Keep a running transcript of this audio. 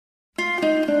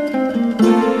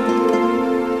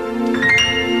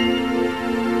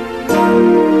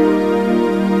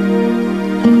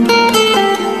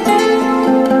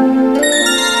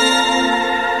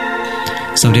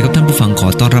วัสดีครับท่านผู้ฟังขอ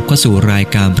ต้อนรับเข้าสู่ราย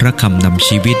การพระคำนำ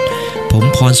ชีวิตผม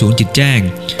พรสูงจิตแจ้ง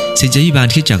ศิษยาภิบาล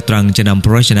คริสตจักรตรังจะนำพร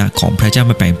ะวจนะของพระเจ้า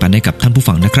มาแบ่งปันให้กับท่านผู้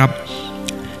ฟังนะครับ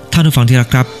ท่านผู้ฟังที่รัก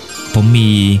ครับผมมี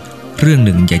เรื่องห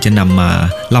นึ่งอยากจะนำมา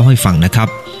เล่าให้ฟังนะครับ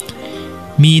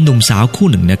มีหนุ่มสาวคู่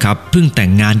หนึ่งนะครับเพิ่งแต่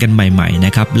งงานกันใหม่ๆน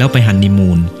ะครับแล้วไปฮันนีมู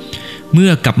นเมื่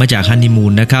อกลับมาจากฮันนีมู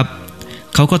นนะครับ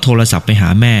เขาก็โทรศัพท์ไปหา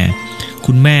แม่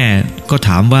คุณแม่ก็ถ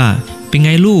ามว่าเป็นไง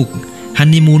ลูกฮัน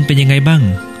นีมูนเป็นยังไงบ้าง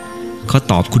เขา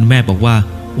ตอบคุณแม่บอกว่า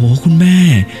โอ้คุณแม่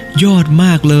ยอดม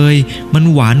ากเลยมัน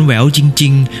หวานแหววจริ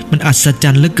งๆมันอัศจร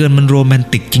รย์เหลือเกินมันโรแมน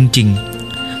ติกจริง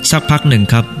ๆสักพักหนึ่ง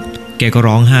ครับแกก็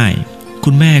ร้องไห้คุ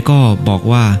ณแม่ก็บอก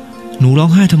ว่าหนูร้อ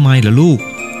งไห้ทำไมล่ะลูก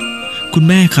คุณ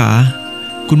แม่ขา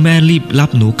คุณแม่รีบรับ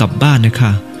หนูกลับบ้านนะค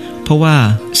ะเพราะว่า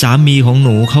สามีของห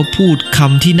นูเขาพูดค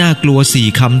ำที่น่ากลัว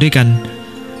4คำด้วยกัน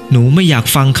หนูไม่อยาก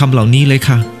ฟังคำเหล่านี้เลย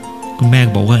ค่ะคุณแม่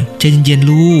บอกว่าใจเย็น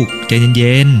ๆลูกใจเ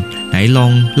ย็นๆไหนลอ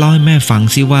งเล่าให้แม่ฟัง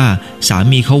ซิว่าสา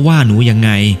มีเขาว่าหนูยังไง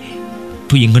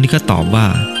ผู้หญิงคนนี้ก็ตอบว่า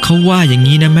เขาว่าอย่าง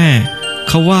นี้นะแม่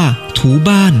เขาว่าถู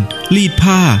บ้านรีด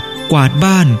ผ้ากวาด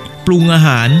บ้านปรุงอาห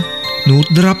ารหนู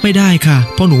รับไม่ได้ค่ะ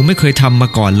เพราะหนูไม่เคยทำมา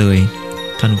ก่อนเลย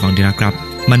ท่านผู้ฟังที่รักครับ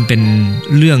มันเป็น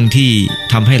เรื่องที่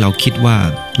ทำให้เราคิดว่า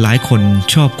หลายคน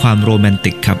ชอบความโรแมน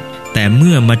ติกครับแต่เ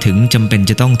มื่อมาถึงจำเป็น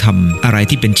จะต้องทำอะไร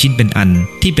ที่เป็นชิ้นเป็นอัน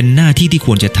ที่เป็นหน้าที่ที่ค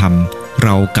วรจะทำเร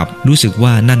ากลับรู้สึก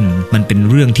ว่านั่นมันเป็น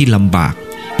เรื่องที่ลำบาก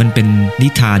มันเป็นนิ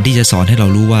ทานที่จะสอนให้เรา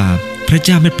รู้ว่าพระเ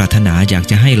จ้าไม่ปรารถนาอยาก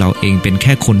จะให้เราเองเป็นแ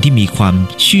ค่คนที่มีความ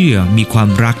เชื่อมีความ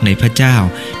รักในพระเจ้า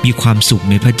มีความสุข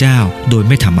ในพระเจ้าโดย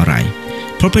ไม่ทำอะไร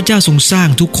เพราะพระเจ้าทรงสร้าง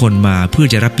ทุกคนมาเพื่อ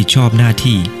จะรับผิดชอบหน้า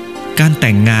ที่การแ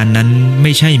ต่งงานนั้นไ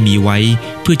ม่ใช่มีไว้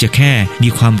เพื่อจะแค่มี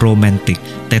ความโรแมนติก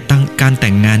แต่การแ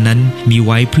ต่งงานนั้นมีไ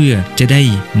ว้เพื่อจะได้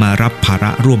มารับภาร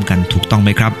ะร่วมกันถูกต้องไหม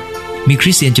ครับมีค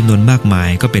ริสเตียนจำนวนมากมาย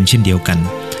ก็เป็นเช่นเดียวกัน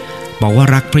บอกว่า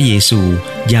รักพระเยซู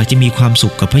อยากจะมีความสุ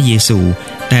ขกับพระเยซู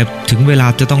แต่ถึงเวลา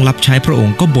จะต้องรับใช้พระอง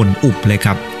ค์ก็บ่นอุบเลยค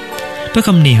รับพระค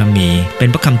ำเนหะมีเป็น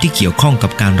พระคำที่เกี่ยวข้องกั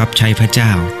บการรับใช้พระเจ้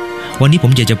าวันนี้ผ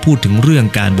มอยากจะพูดถึงเรื่อง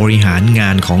การบริหารงา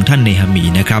นของท่านเนหะมี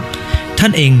นะครับท่า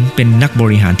นเองเป็นนักบ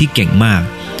ริหารที่เก่งมาก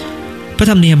พระ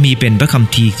ธรรมเนหะมีเป็นพระคัม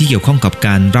ภีร์ที่เกี่ยวข้องกับก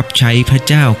ารรับใช้พระ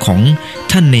เจ้าของ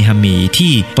ท่านเนหะมี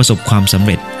ที่ประสบความสำเ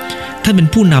ร็จท่านเป็น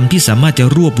ผู้นำที่สามารถจะ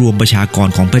รวบรวมประชากร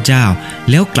ของพระเจ้า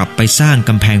แล้วกลับไปสร้างก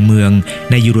ำแพงเมือง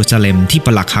ในเยรูซาเล็มที่ป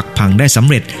รักหักพังได้สำ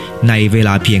เร็จในเวล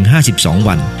าเพียง52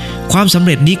วันความสำเ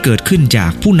ร็จนี้เกิดขึ้นจา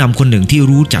กผู้นำคนหนึ่งที่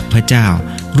รู้จักพระเจ้า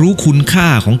รู้คุณค่า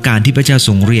ของการที่พระเจ้าท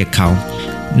รงเรียกเขา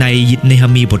ในเนหะ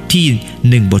มีบทที่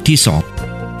1บทที่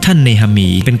2ท่านเนหะมี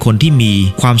เป็นคนที่มี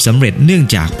ความสำเร็จเนื่อง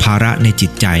จากภาระในจิ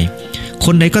ตใจค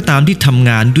นใดก็ตามที่ทำ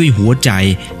งานด้วยหัวใจ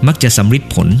มักจะสำเร็จ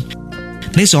ผล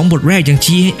ใน2บทแรกยัง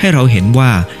ชี้ให้เราเห็นว่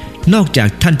านอกจาก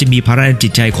ท่านจะมีภาระในจิ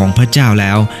ตใจของพระเจ้าแ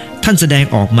ล้วท่านแสดง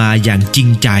ออกมาอย่างจริง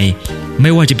ใจไม่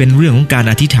ว่าจะเป็นเรื่องของการ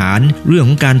อธิษฐานเรื่องข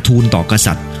องการทูลต่อก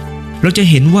ษัตริย์เราจะ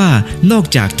เห็นว่านอก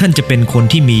จากท่านจะเป็นคน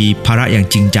ที่มีภาระอย่าง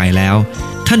จริงใจแล้ว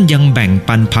ท่านยังแบ่ง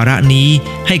ปันภาระนี้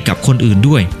ให้กับคนอื่น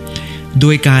ด้วยโด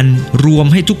ยการรวม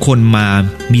ให้ทุกคนมา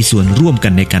มีส่วนร่วมกั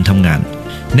นในการทำงาน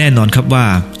แน่นอนครับว่า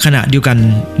ขณะเดียวกัน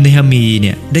เนหะมีเ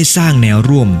นี่ยได้สร้างแนว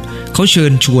ร่วมเขาเชิ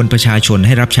ญชวนประชาชนใ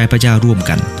ห้รับใช้พระเจ้าร่วม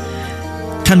กัน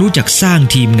ท่านรู้จักสร้าง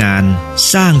ทีมงาน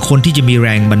สร้างคนที่จะมีแร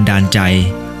งบันดาลใจ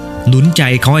หนุนใจ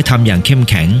เขาให้ทำอย่างเข้ม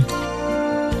แข็ง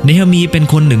เนหะมีเป็น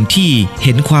คนหนึ่งที่เ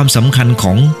ห็นความสำคัญข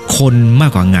องคนมา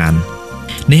กกว่างาน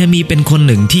เนหะมีเป็นคน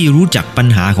หนึ่งที่รู้จักปัญ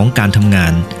หาของการทำงา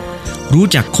นรู้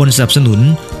จักคนสนับสนุน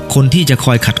คนที่จะค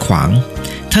อยขัดขวาง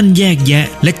ท่านแยกแยะ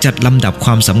และจัดลำดับคว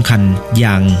ามสำคัญอ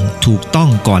ย่างถูกต้อง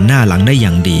ก่อนหน้าหลังได้อย่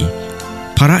างดี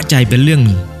ภาระใจเป็นเรื่อง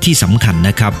ที่สำคัญน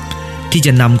ะครับที่จ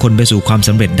ะนำคนไปสู่ความส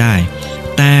ำเร็จได้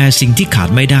แต่สิ่งที่ขาด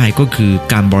ไม่ได้ก็คือ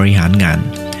การบริหารงาน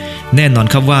แน่นอน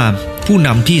ครับว่าผู้น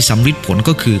ำที่สำเร็จผล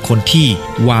ก็คือคนที่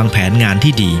วางแผนงาน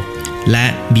ที่ดีและ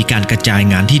มีการกระจาย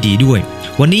งานที่ดีด้วย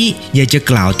วันนี้อยากจะ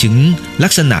กล่าวถึงลั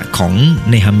กษณะของ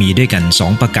เนหะมีด้วยกัน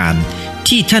2ประการ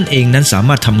ที่ท่านเองนั้นสาม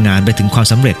ารถทำงานไปถึงความ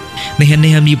สำเร็จในเน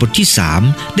หะมีบทที่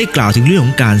3ได้กล่าวถึงเรื่องข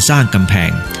องการสร้างกำแพ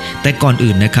งแต่ก่อน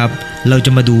อื่นนะครับเราจ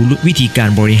ะมาดูวิธีการ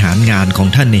บริหารงานของ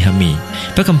ท่านเนหะมี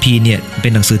พระคัมภีร์เนี่ยเป็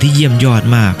นหนังสือที่เยี่ยมยอด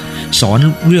มากสอน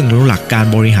เรื่องหลักการ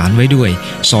บริหารไว้ด้วย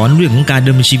สอนเรื่องของการด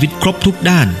ำเนินชีวิตครบทุก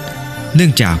ด้านเนื่อ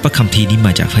งจากพระคัมภีร์นี้ม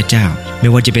าจากพระเจ้าไม่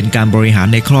ว่าจะเป็นการบริหาร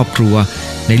ในครอบครัว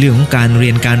ในเรื่องของการเรี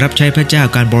ยนการรับใช้พระเจ้า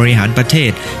การบริหารประเท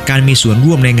ศการมีส่วน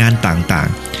ร่วมในงานต่าง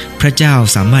ๆพระเจ้า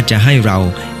สามารถจะให้เรา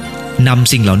น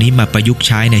ำสิ่งเหล่านี้มาประยุกต์ใ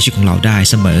ช้ในชีวิตของเราได้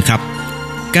เสมอครับ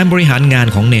การบริหารงาน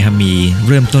ของเนหะมีเ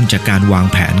ริ่มต้นจากการวาง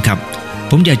แผนครับ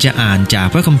ผมอยากจะอ่านจาก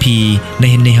พระคัมภีร์ใน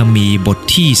เนหะมีบท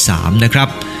ที่3นะครับ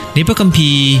ในพระคัม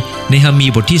ภีร์เนหะมี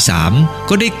บทที่3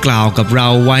ก็ได้กล่าวกับเรา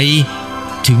ไว้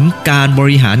ถึงการบ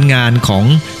ริหารงานของ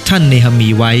ท่านเนหะมี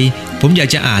ไว้ผมอยาก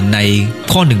จะอ่านใน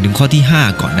ข้อ1ถึงข้อที่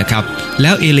5ก่อนนะครับแล้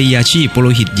วเอลียาชีปุโร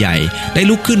หิตใหญ่ได้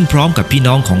ลุกขึ้นพร้อมกับพี่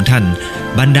น้องของท่าน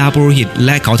บรรดาปุโรหิตแล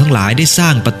ะเขาทั้งหลายได้สร้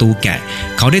างประตูแกะ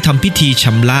เขาได้ทำพิธีช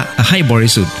ำระให้บริ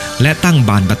สุทธิ์และตั้งบ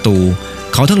านประตู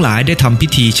เขาทั้งหลายได้ทำพิ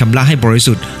ธีชำระให้บริ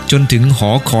สุทธิ์จนถึงหอ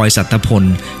คอยสัตตพล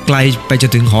ไกลไปจ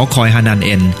นถึงหอคอยฮานันเ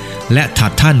อ็นและถั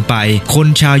ดท่านไปคน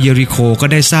ชาวเยริโคก็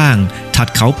ได้สร้างถัด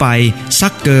เขาไปซั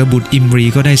กเกอร์บุตรอิมรี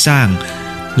ก็ได้สร้าง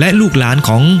และลูกหลานข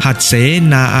องหัดเส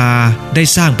นาอาได้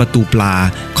สร้างประตูปลา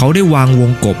เขาได้วางว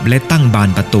งกบและตั้งบาน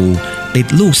ประตูติด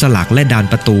ลูกสลักและดาน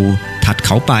ประตูถัดเข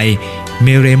าไปเม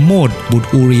เรโมดบุตร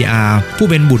อูริอาผู้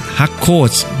เป็นบุตรฮักโค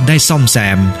สได้ซ่อมแซ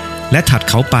มและถัด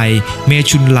เขาไปเม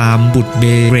ชุนลามบุตรเบ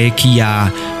เรคิยา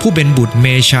ผู้เป็นบุตรเม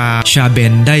ชาชาเบ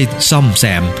นได้ซ่อมแซ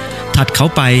มถัดเขา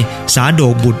ไปสาโด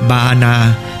กบุตรบาอานา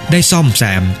ได้ซ่อมแซ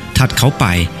มถัดเขาไป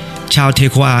ชาวเท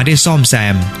โคอาได้ซ่อมแซ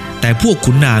มแต่พวก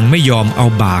ขุนนางไม่ยอมเอา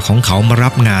บ่าของเขามารั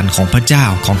บงานของพระเจ้า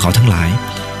ของเขาทั้งหลาย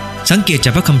สังเกตจา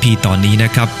กพระคัมภีร์ตอนนี้น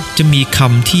ะครับจะมีค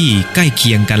ำที่ใกล้เ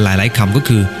คียงกันหลายๆคำก็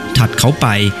คือถัดเขาไป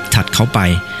ถัดเขาไป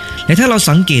และถ้าเรา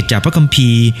สังเกตจากพระคัมภี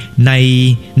ร์ใน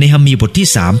เนหะมีบทที่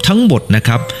3ทั้งหมดนะค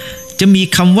รับจะมี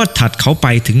คำว่าถัดเขาไป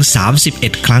ถึง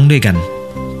31ครั้งด้วยกัน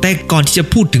แต่ก่อนที่จะ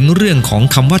พูดถึงเรื่องของ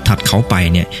คำว่าถัดเขาไป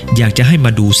เนี่ยอยากจะให้ม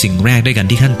าดูสิ่งแรกด้วยกัน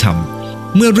ที่ท่านท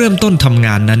ำเมื่อเริ่มต้นทำง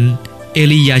านนั้นเอ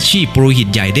ลียาชีปุโรหิต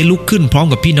ใหญ่ได้ลุกขึ้นพร้อม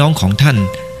กับพี่น้องของท่าน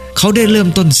เขาได้เริ่ม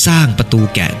ต้นสร้างประตู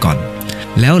แกะก่อน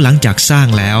แล้วหลังจากสร้าง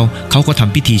แล้วเขาก็ท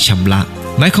ำพิธีชำระ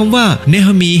หมายความว่าเนห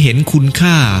ะมีเห็นคุณ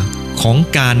ค่าของ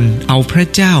การเอาพระ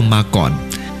เจ้ามาก่อน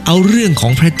เอาเรื่องขอ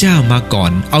งพระเจ้ามาก่อ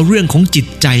นเอาเรื่องของจิต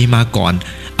ใจมาก่อน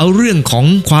เอาเรื่องของ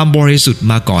ความบริสุทธิ์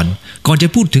มาก่อนจะ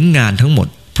พูดถึงงานทั้งหมด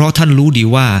เพราะท่านรู้ดี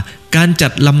ว่าการจั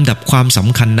ดลำดับความส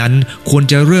ำคัญนั้นควร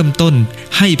จะเริ่มต้น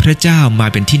ให้พระเจ้ามา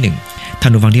เป็นที่หนึ่งท่า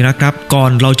นผู้ฟังที่รักครับก่อ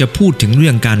นเราจะพูดถึงเรื่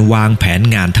องการวางแผน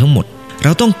งานทั้งหมดเร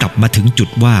าต้องกลับมาถึงจุด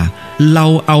ว่าเรา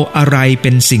เอาอะไรเ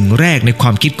ป็นสิ่งแรกในคว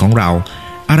ามคิดของเรา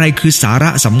อะไรคือสาร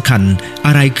ะสำคัญอ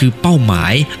ะไรคือเป้าหมา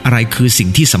ยอะไรคือสิ่ง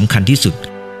ที่สำคัญที่สุด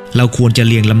เราควรจะ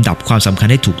เรียงลำดับความสำคัญ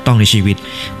ให้ถูกต้องในชีวิต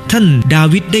ท่านดา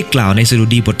วิดได้กล่าวในสดุ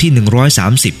ดีบทที่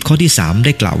130ข้อที่3ไ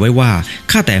ด้กล่าวไว้ว่า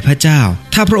ข้าแต่พระเจ้า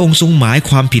ถ้าพระองค์ทรงหมาย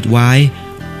ความผิดไว้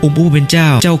องค์ผู้เป็นเจ้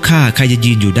าข้าใครจะ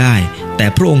ยืนอยู่ได้แต่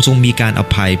พระองค์ทรงมีการอ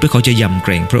ภัยเพื่อเขาจะยำเก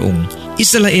รงพระองค์อิ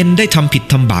สราเอลได้ทำผิด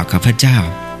ทำบาปกับพระเจ้า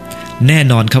แน่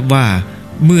นอนครับว่า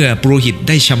เมื่อปุโรหิตไ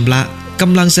ด้ชำระก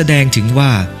ำลังแสดงถึงว่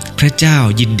าพระเจ้า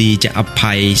ยินดีจะอ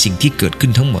ภัยสิ่งที่เกิดขึ้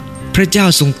นทั้งหมดพระเจ้า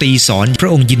ทรงตีสอนพระ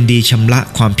องค์ยินดีชำระ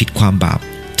ความผิดความบาป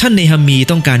ท่านเนหะมี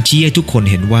ต้องการชี้ให้ทุกคน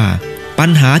เห็นว่าปัญ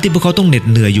หาที่พวกเขาต้องเหน็ด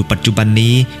เหนื่อยอยู่ปัจจุบัน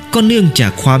นี้ก็เนื่องจา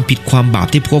กความผิดความบาป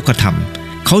ที่พวกเขากระท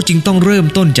ำเขาจึงต้องเริ่ม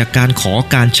ต้นจากการขอ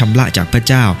การชำระจากพระ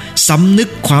เจ้าสำนึก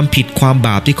ความผิดความบ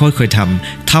าปที่เขาเคย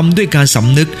ทำด้วยการส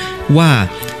ำนึกว่า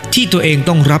ที่ตัวเอง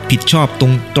ต้องรับผิดชอบ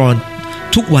ตอน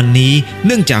ทุกวันนี้เ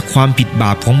นื่องจากความผิดบ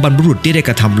าปของบรรพบุรุษที่ได้ก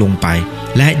ระทำลงไป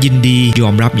และยินดียอ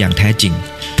มรับอย่างแท้จริง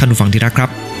ท่านผู้ฟังที่รักครับ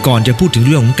ก่อนจะพูดถึงเ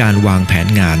รื่องของการวางแผน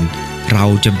งานเรา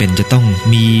จำเป็นจะต้อง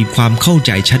มีความเข้าใ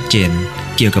จชัดเจน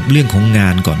เกี่ยวกับเรื่องของงา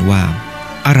นก่อนว่า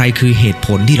อะไรคือเหตุผ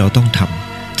ลที่เราต้องท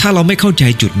ำถ้าเราไม่เข้าใจ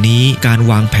จุดนี้การ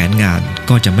วางแผนงาน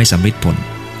ก็จะไม่สำเร็จผล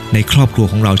ในครอบครัว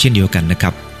ของเราเช่นเดียวกันนะค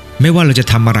รับไม่ว่าเราจะ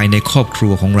ทำอะไรในครอบครั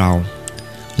วของเรา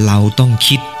ต้อง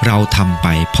คิดเราทำไป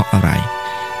เพราะอะไร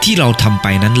ที่เราทำไป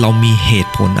นั้นเรามีเห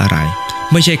ตุผลอะไร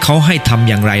ไม่ใช่เขาให้ทำ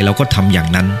อย่างไรเราก็ทำอย่าง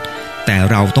นั้นแต่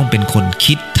เราต้องเป็นคน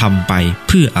คิดทำไปเ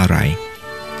พื่ออะไร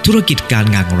ธุรกิจการ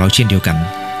งานของเราเช่นเดียวกัน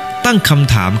ตั้งค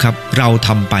ำถามครับเราท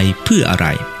ำไปเพื่ออะไร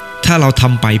ถ้าเราท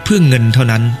ำไปเพื่อเงินเท่า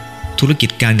นั้นธุรกิจ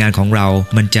การงานของเรา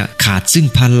มันจะขาดซึ่ง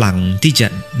พลังที่จะ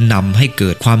นำให้เกิ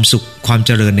ดความสุขความเ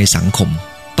จริญในสังคม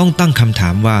ต้องตั้งคำถา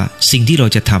มว่าสิ่งที่เรา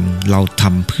จะทำเราท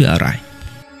ำเพื่ออะไร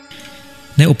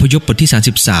ในอพยพบทที่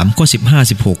33ข้อ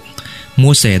 15-16 โม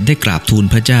เสสได้กราบทูล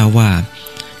พระเจ้าว่า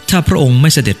ถ้าพระองค์ไม่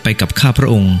เสด็จไปกับข้าพระ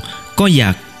องค์ก็อย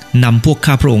ากนำพวก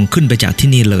ข้าพระองค์ขึ้นไปจากที่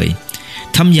นี่เลย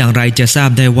ทำอย่างไรจะทราบ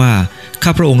ได้ว่าข้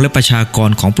าพระองค์และประชากร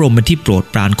ของพระองค์เป็นที่โปรด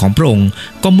ปรานของพระองค์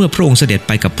ก็เมื่อพระองค์เสด็จไ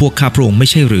ปกับพวกข้าพระองค์ไม่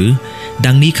ใช่หรือ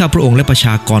ดังนี้ข้าพระองค์และประช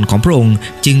ากรของพระองค์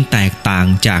จึงแตกต่าง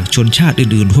จากชนชาติ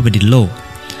อื่นๆทั่วแผ่นดินโลก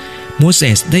โมเส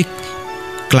สได้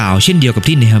กล่าวเช่นเดียวกับ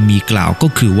ที่เนหะมีกล่าวก็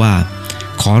คือว่า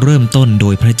ขอเริ่มต้นโด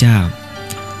ยพระเจ้า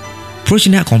พระช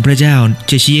นะของพระเจ้า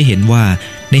จะชี้ให้เห็นว่า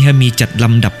เนหะมีจัดล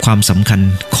ำดับความสำคัญ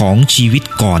ของชีวิต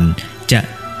ก่อนจะ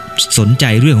สนใจ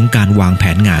เรื่องของการวางแผ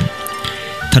นงาน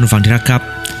ท่านผู้ฟังที่รักครับ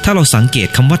ถ้าเราสังเกต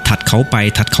คำว่าถัดเขาไ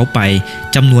ป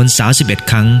จำนวน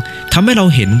31ครั้งทำให้เรา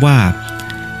เห็นว่า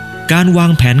การวา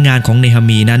งแผนงานของเนหะ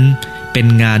มีนั้นเป็น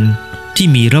งานที่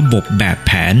มีระบบแบบแ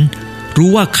ผนรู้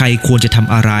ว่าใครควรจะท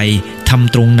ำอะไรท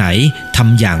ำตรงไหนท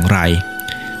ำอย่างไร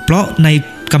เพราะใน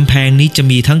กำแพงนี้จะ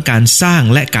มีทั้งการสร้าง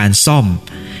และการซ่อม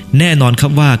แน่นอนครั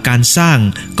บว่าการสร้าง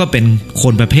ก็เป็นค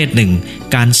นประเภทหนึ่ง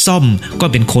การซ่อมก็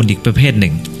เป็นคนอีกประเภทห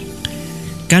นึ่ง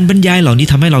การบรรยายเหล่านี้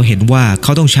ทำให้เราเห็นว่าเข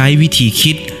าต้องใช้วิธี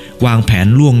คิดวางแผน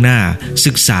ล่วงหน้า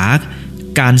ศึกษา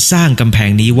การสร้างกำแพ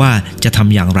งนี้ว่าจะท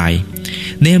ำอย่างไร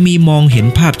เนหะมีมองเห็น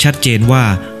ภาพชัดเจนว่า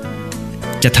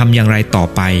จะทำอย่างไรต่อ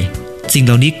ไปสิ่งเห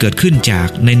ล่านี้เกิดขึ้นจาก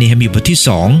ในเนหะมีบทที่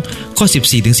2ข้อ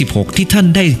 14-16 ที่ท่าน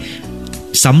ได้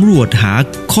สำรวจหา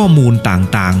ข้อมูล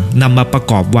ต่างๆนำมาประ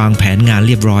กอบวางแผนงานเ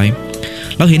รียบร้อย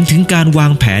เราเห็นถึงการวา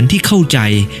งแผนที่เข้าใจ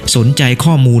สนใจ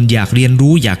ข้อมูลอยากเรียน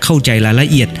รู้อยากเข้าใจรายละ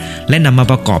เอียดและนำมา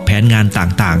ประกอบแผนงาน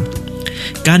ต่าง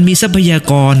ๆการมีทรัพยา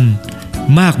กร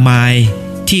มากมาย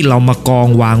ที่เรามากอง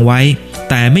วางไว้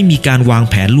แต่ไม่มีการวาง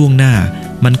แผนล่วงหน้า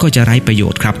มันก็จะไร้ประโย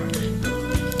ชน์ครับ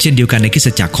เช่นเดียวกันในคริสต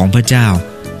จักรของพระเจ้า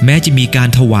แม้จะมีการ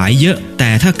ถวายเยอะแต่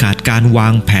ถ้าขาดการวา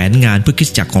งแผนงานเพื่อคริส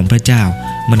ตจักรของพระเจ้า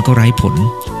มันก็ไร้ผล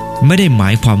ไม่ได้หมา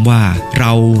ยความว่าเร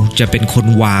าจะเป็นคน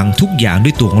วางทุกอย่างด้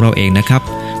วยตัวของเราเองนะครับ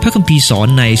พระคัมภีร์สอน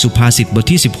ในสุภาษิตบท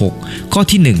ที่16ข้อ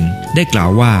ที่1ได้กล่า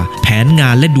วว่าแผนงา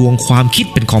นและดวงความคิด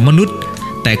เป็นของมนุษย์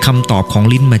แต่คำตอบของ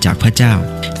ลิ้นมาจากพระเจ้า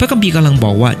พระคัมภีร์กำลังบ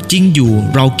อกว่าจริงอยู่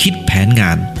เราคิดแผนง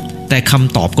านแต่ค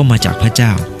ำตอบก็มาจากพระเจ้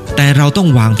าแต่เราต้อง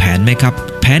วางแผนไหมครับ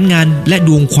แผนงานและด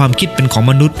วงความคิดเป็นของ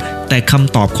มนุษย์แต่ค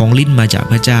ำตอบของลิ้นมาจาก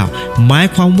พระเจ้าหมาย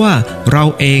ความว่าเรา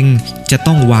เองจะ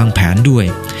ต้องวางแผนด้วย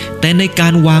แต่ในกา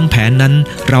รวางแผนนั้น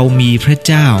เรามีพระ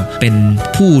เจ้าเป็น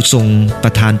ผู้ทรงปร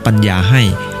ะทานปัญญาให้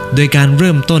โดยการเ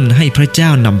ริ่มต้นให้พระเจ้า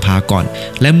นำพาก่อน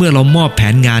และเมื่อเรามอบแผ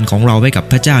นงานของเราไว้กับ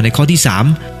พระเจ้าในข้อที่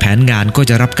3แผนงานก็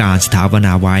จะรับการสถาปน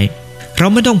าไว้เรา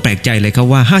ไม่ต้องแปลกใจเลยครับ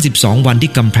ว่า52วัน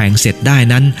ที่กำแพงเสร็จได้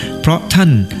นั้นเพราะท่าน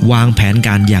วางแผนก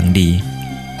ารอย่างดี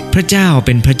พระเจ้าเ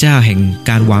ป็นพระเจ้าแห่ง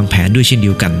การวางแผนด้วยเช่นเดี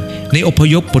ยวกันในอพ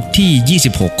ยพบทที่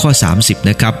26ข้อ30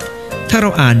นะครับถ้าเร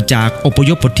าอ่านจากอพ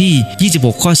ยพบทที่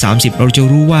26ข้อ30เราจะ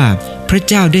รู้ว่าพระ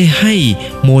เจ้าได้ให้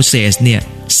โมเสสเนี่ย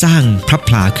สร้างพระพ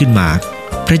ลาขึ้นมา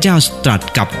พระเจ้าตรัส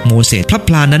กับโมเสสพระพ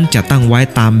ลานั้นจะตั้งไว้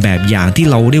ตามแบบอย่างที่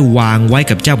เราได้วางไว้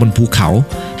กับเจ้าบนภูเขา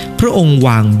พระองค์ว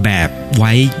างแบบไ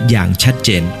ว้อย่างชัดเจ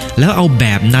นแล้วเอาแบ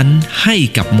บนั้นให้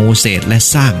กับโมเสสและ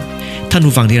สร้างท่าน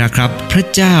ผู้ฟังที่รักครับพระ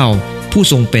เจ้าผู้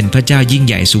ทรงเป็นพระเจ้ายิ่ง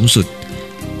ใหญ่สูงสุด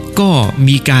ก็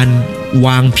มีการว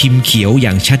างพิมพ์เขียวอ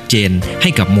ย่างชัดเจนให้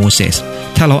กับโมเสส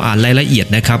ถ้าเราอ่านรายละเอียด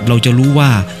นะครับเราจะรู้ว่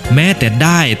าแม้แต่ไ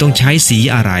ด้ต้องใช้สี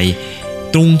อะไร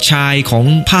ตรงชายของ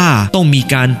ผ้าต้องมี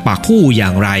การปักผู้อย่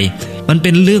างไรมันเ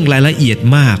ป็นเรื่องรายละเอียด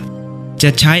มากจะ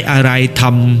ใช้อะไรท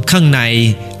ำข้างใน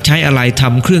ใช้อะไรท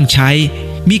ำเครื่องใช้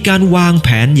มีการวางแผ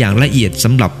นอย่างละเอียดส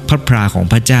ำหรับพระพลาของ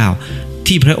พระเจ้า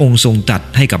ที่พระองค์ทรงตรัส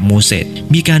ให้กับโมเสส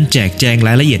มีการแจกแจงร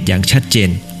ายละเอียดอย่างชัดเจน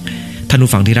ท่านผู้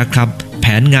ฟังที่รักครับแผ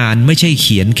นงานไม่ใช่เ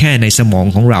ขียนแค่ในสมอง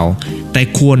ของเราแต่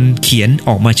ควรเขียนอ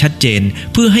อกมาชัดเจน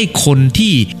เพื่อให้คน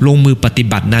ที่ลงมือปฏิ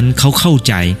บัตินั้นเขาเข้าใ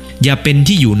จอย่าเป็น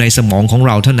ที่อยู่ในสมองของเ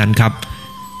ราเท่านั้นครับ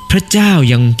พระเจ้า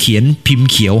ยังเขียนพิมพ์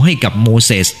เขียวให้กับโมเ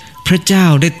สสพระเจ้า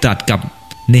ได้ตรัสกับ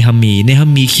เนหะ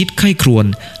มีคิดใคร่ครวญ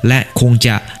และคงจ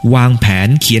ะวางแผน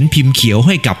เขียนพิมพ์เขียวใ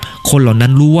ห้กับคนเหล่านั้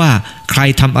นรู้ว่าใคร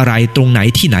ทำอะไรตรงไหน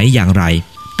ที่ไหนอย่างไร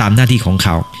ตามหน้าที่ของเข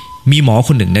ามีหมอค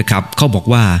นหนึ่งนะครับเขาบอก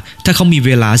ว่าถ้าเขามีเ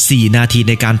วลา4นาที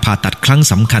ในการผ่าตัดครั้ง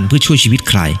สำคัญเพื่อช่วยชีวิต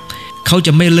ใครเขาจ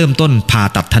ะไม่เริ่มต้นผ่า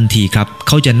ตัดทันทีครับเ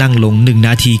ขาจะนั่งลง1น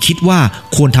าทีคิดว่า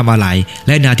ควรทำอะไรแ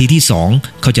ละนาทีที่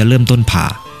2เขาจะเริ่มต้นผ่า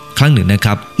ครั้งหนึ่งนะค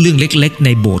รับเรื่องเล็กๆใน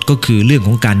โบสถ์ก็คือเรื่องข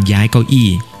องการย้ายเก้าอี้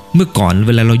เมื่อก่อนเว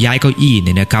ลาเราย้ายเก้าอี้เ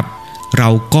นี่ยนะครับเรา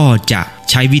ก็จะ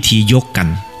ใช้วิธียกกัน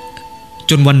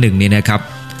จนวันหนึ่งเนี่ยนะครับ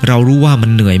เรารู้ว่ามั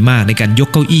นเหนื่อยมากในการยก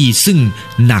เก้าอี้ซึ่ง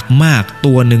หนักมาก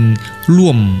ตัวหนึ่งร่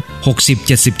วม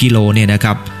 60-70 กิโลเนี่ยนะค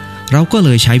รับเราก็เล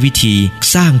ยใช้วิธี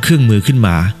สร้างเครื่องมือขึ้นม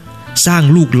าสร้าง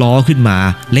ลูกล้อขึ้นมา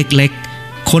เล็ก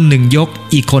ๆคนหนึ่งยก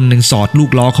อีกคนหนึ่งสอดลู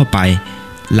กล้อเข้าไป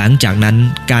หลังจากนั้น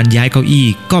การย้ายเก้าอี้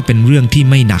ก็เป็นเรื่องที่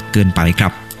ไม่หนักเกินไปครั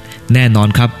บแน่นอน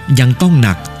ครับยังต้องห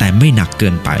นักแต่ไม่หนักเกิ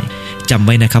นไปจำไ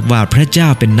ว้นะครับว่าพระเจ้า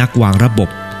เป็นนักวางระบบ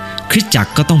คริสตจัก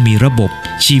รก็ต้องมีระบบ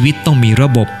ชีวิตต้องมีระ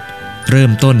บบเริ่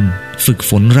มต้นฝึก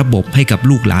ฝนระบบให้กับ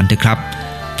ลูกหลานเถอะครับ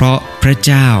เพราะพระเ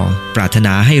จ้าปรารถน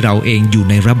าให้เราเองอยู่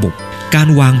ในระบบการ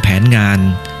วางแผนงาน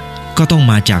ก็ต้อง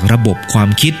มาจากระบบความ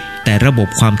คิดแต่ระบบ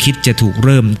ความคิดจะถูกเ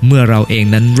ริ่มเมื่อเราเอง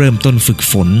นั้นเริ่มต้นฝึก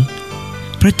ฝน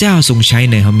พระเจ้าทรงใช้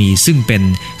เนหะมีซึ่งเป็น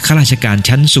ข้าราชการ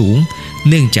ชั้นสูง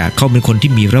เนื่องจากเขาเป็นคน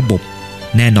ที่มีระบบ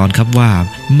แน่นอนครับว่า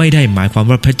ไม่ได้หมายความ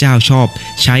ว่าพระเจ้าชอบ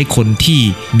ใช้คนที่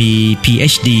มี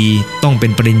PhD ต้องเป็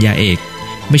นปริญญาเอก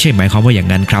ไม่ใช่หมายความว่าอย่าง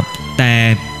นั้นครับแต่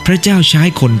พระเจ้าใช้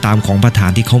คนตามของประทา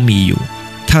นที่เขามีอยู่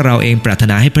ถ้าเราเองปรารถ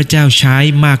นาให้พระเจ้าใช้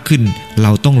มากขึ้นเร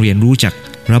าต้องเรียนรู้จาก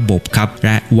ระบบครับแล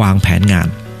ะวางแผนงาน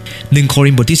1โคริ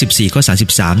นธ์บทที่14ข้อ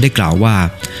33ได้กล่าวว่า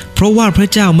เพราะว่าพระ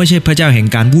เจ้าไม่ใช่พระเจ้าแห่ง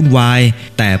การวุ่นวาย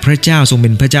แต่พระเจ้าทรงเป็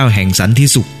นพระเจ้าแห่งสันติ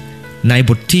สุข ในบ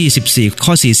ทที่14ข้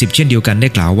อ40เช่นเดียวกันได้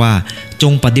กล่าวว่าจ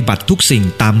งปฏิบัติทุกสิ่ง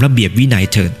ตามระเบียบวินัย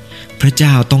เถิดพระเจ้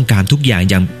าต้องการทุกอย่าง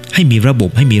อย่างให้มีระบบ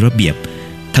ให้มีระเบียบ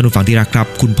ท่านผู้ฟังที่รักครับ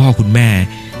คุณพ่อคุณแม่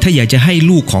ถ้าอยากจะให้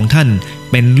ลูกของท่าน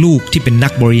เป็นลูกที่เป็นนั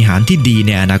กบริหารที่ดีใ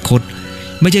นอนาคต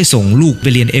ไม่ใช่ส่งลูกไป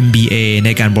เรียน MBA ใน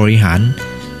การบริหาร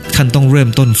ท่านต้องเริ่ม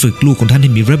ต้นฝึกลูกของท่านใ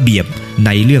ห้มีระเบียบใน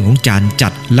เรื่องของการจั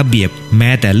ดระเบียบแ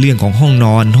ม้แต่เรื่องของห้องน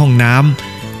อนห้องน้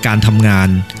ำการทำงาน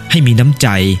ให้มีน้ำใจ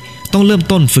ต้องเริ่ม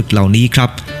ต้นฝึกเหล่านี้ครับ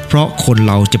เพราะคน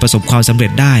เราจะประสบความสำเร็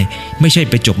จได้ไม่ใช่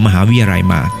ไปจบมหาวิทยาลัย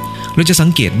มาเราจะสัง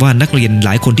เกตว่านักเรียนหล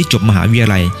ายคนที่จบมหาวิทย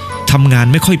าลัยทำงาน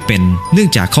ไม่ค่อยเป็นเนื่อง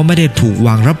จากเขาไม่ได้ถูกว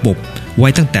างระบบไว้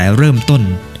ตั้งแต่เริ่มต้น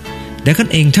แต่กัน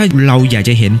เองถ้าเราอยาก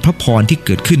จะเห็นพระพรที่เ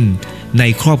กิดขึ้นใน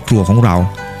ครอบครัวของเรา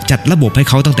จัดระบบให้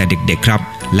เขาตั้งแต่เด็กๆครับ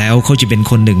แล้วเขาจะเป็น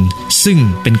คนหนึ่งซึ่ง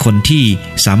เป็นคนที่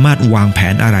สามารถวางแผ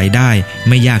นอะไรได้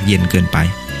ไม่ยากเย็นเกินไป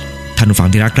ท่านผู้ฟัง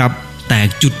ที่รักครับแต่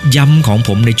จุดย้ำของผ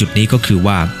มในจุดนี้ก็คือ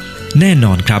ว่าแน่น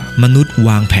อนครับมนุษย์ว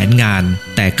างแผนงาน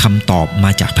แต่คำตอบม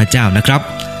าจากพระเจ้านะครับ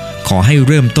ขอให้เ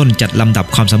ริ่มต้นจัดลำดับ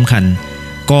ความสำคัญ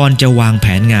ก่อนจะวางแผ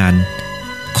นงาน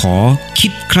ขอคิ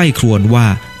ดใคร่ครวญว่า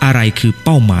อะไรคือเ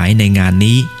ป้าหมายในงาน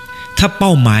นี้ถ้าเป้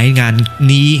าหมายงาน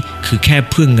นี้คือแค่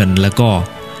เพื่อเงินแล้วก็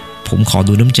ผมขอ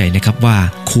ดูน้ำใจนะครับว่า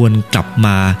ควรกลับม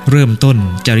าเริ่มต้น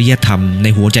จริยธรรมใน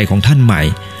หัวใจของท่านใหม่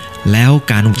แล้ว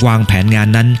การวางแผนงาน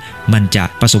นั้นมันจะ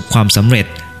ประสบความสำเร็จ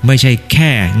ไม่ใช่แ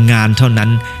ค่งานเท่านั้น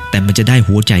แต่มันจะได้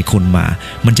หัวใจคนมา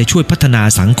มันจะช่วยพัฒนา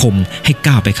สังคมให้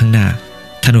ก้าวไปข้างหน้า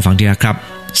ท่านผู้ฟังที่รักครับ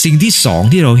สิ่งที่สอง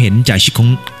ที่เราเห็นจากชีวิตของ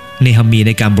เนหะมีใ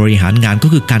นการบริหารงานก็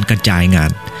คือการกระจายงาน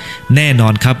แน่นอ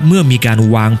นครับเมื่อมีการ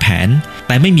วางแผนแ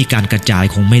ต่ไม่มีการกระจาย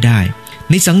คงไม่ได้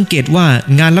ในสังเกตว่า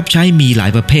งานรับใช้มีหลา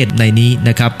ยประเภทในนี้น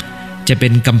ะครับจะเป็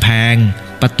นกำแพง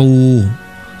ประตู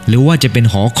หรือว่าจะเป็น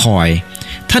หอคอย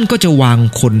ท่านก็จะวาง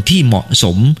คนที่เหมาะส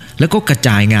มแล้วก็กระจ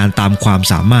ายงานตามความ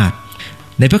สามารถ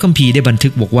ในพระคัมภีร์ได้บันทึ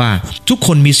กบอกว่าทุกค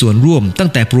นมีส่วนร่วมตั้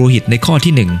งแต่ปุโรหิตในข้อ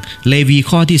ที่1เลวี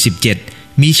ข้อที่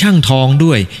17มีช่างทอง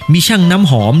ด้วยมีช่างน้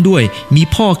ำหอมด้วยมี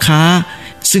พ่อค้า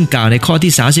ซึ่งกล่าวในข้อ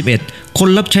ที่31คน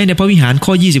รับใช้ในพระวิหารข้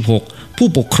อ26ผู้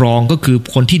ปกครองก็คือ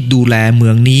คนที่ดูแลเมื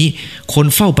องนี้คน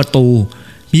เฝ้าประตู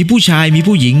มีผู้ชายมี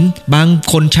ผู้หญิงบาง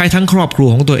คนใช้ทั้งครอบครัว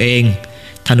ของตัวเอง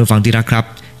ท่านผู้ฟังที่รักครับ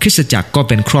คริสตจักรก็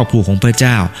เป็นครอบครัวของพระเ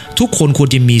จ้าทุกคนควร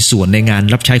จะมีส่วนในงาน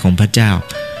รับใช้ของพระเจ้า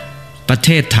ประเท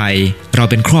ศไทยเรา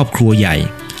เป็นครอบครัวใหญ่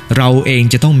เราเอง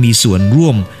จะต้องมีส่วนร่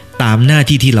วมตามหน้า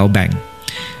ที่ที่เราแบ่ง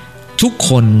ทุก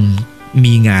คน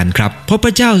มีงานครับเพราะพร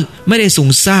ะเจ้าไม่ได้ทรง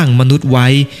สร้างมนุษย์ไว้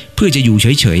เพื่อจะอยู่เ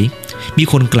ฉยๆมี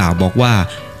คนกล่าวบอกว่า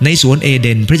ในสวนเอเด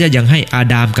นพระเจ้ายังให้อา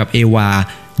ดามกับเอวา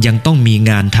ยังต้องมี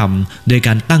งานทำโดยก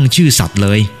ารตั้งชื่อสัตว์เล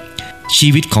ยชี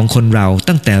วิตของคนเรา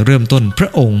ตั้งแต่เริ่มต้นพระ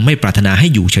องค์ไม่ปรารถนาให้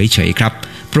อยู่เฉยๆครับ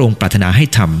พระองค์ปรารถนาให้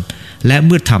ทำและเ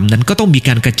มื่อทำนั้นก็ต้องมีก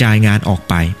ารกระจายงานออก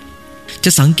ไปจ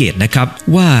ะสังเกตนะครับ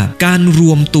ว่าการร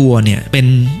วมตัวเนี่ยเป็น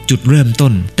จุดเริ่มต้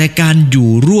นแต่การอยู่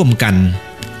ร่วมกัน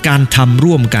การทำ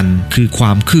ร่วมกันคือคว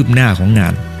ามคืบหน้าของงา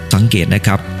นสังเกตนะค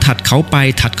รับถัดเขา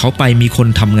ไปมีคน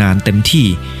ทำงานเต็มที่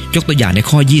ยกตัวอย่างใน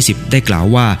ข้อ20ได้กล่าว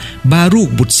ว่าบารูค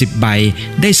บุตร10ใบ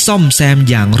ได้ซ่อมแซม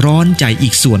อย่างร้อนใจอี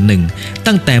กส่วนหนึ่ง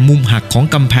ตั้งแต่มุมหักของ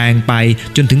กำแพงไป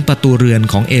จนถึงประตูเรือน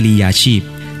ของเอลียาชีพ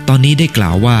ตอนนี้ได้กล่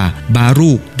าวว่าบา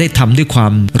รูคได้ทำด้วยควา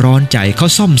มร้อนใจเขา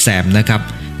ซ่อมแซมนะครับ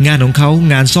งานของเขา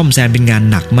งานซ่อมแซมเป็นงาน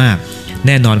หนักมากแ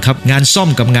น่นอนครับงานซ่อม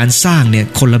กับงานสร้างเนี่ย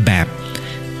คนละแบบ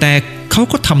แต่เขา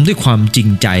ก็ทำด้วยความจริง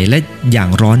ใจและอย่าง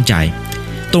ร้อนใจ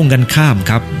ตรงกันข้าม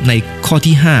ครับในข้อ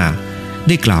ที่5ไ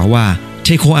ด้กล่าวว่าเท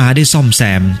โคอาได้ซ่อมแซ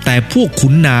มแต่พวกขุ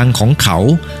นนางของเขา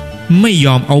ไม่ย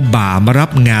อมเอาบ่ามารั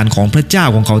บงานของพระเจ้า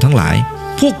ของเขาทั้งหลาย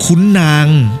พวกขุนนาง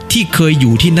ที่เคยอ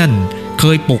ยู่ที่นั่นเค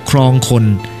ยปกครองคน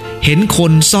เห็นค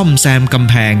นซ่อมแซมกำ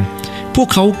แพงพวก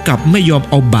เขากลับไม่ยอม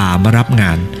เอาบ่ามารับง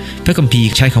านพระคัมภีร์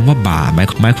ใช้คำว่าบ่าห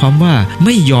มายความว่าไ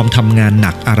ม่ยอมทำงานห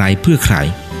นักอะไรเพื่อใคร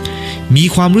มี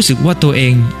ความรู้สึกว่าตัวเอ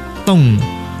งต้อง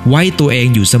ไว้ตัวเอง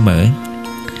อยู่เสมอ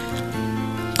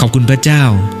ขอบคุณพระเจ้า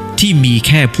ที่มีแ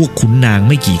ค่พวกขุนนาง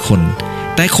ไม่กี่คน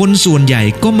แต่คนส่วนใหญ่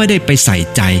ก็ไม่ได้ไปใส่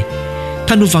ใจ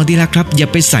ท่านผู้ฟังที่รักครับอย่า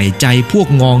ไปใส่ใจพวก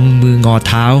งอมืองอ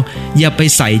เท้าอย่าไป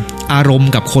ใส่อารมณ์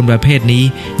กับคนประเภทนี้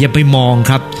อย่าไปมอง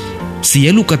ครับเสีย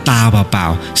ลูกตาเปล่า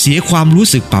ๆเสียความรู้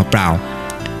สึกเปล่า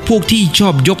ๆพวกที่ชอ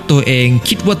บยกตัวเอง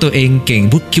คิดว่าตัวเองเก่ง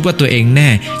คิดว่าตัวเองแน่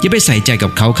อย่าไปใส่ใจกั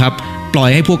บเขาครับปล่อย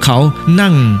ให้พวกเขา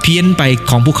นั่งเพี้ยนไป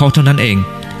ของพวกเขาเท่านั้นเอง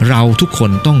เราทุกค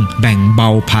นต้องแบ่งเบา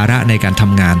ภาระในการท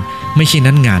ำงานไม่ใช่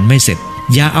นั้นงานไม่เสร็จ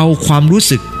อย่าเอาความรู้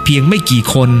สึกเพียงไม่กี่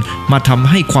คนมาทำ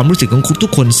ให้ความรู้สึกของทุ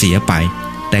กคนเสียไป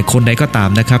แต่คนใดก็ตาม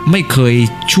นะครับไม่เคย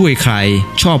ช่วยใคร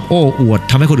ชอบโอ้อวด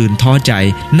ทำให้คนอื่นท้อใจ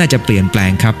น่าจะเปลี่ยนแปล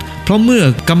งครับเพราะเมื่อ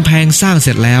กำแพงสร้างเส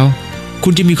ร็จแล้วคุ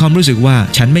ณจะมีความรู้สึกว่า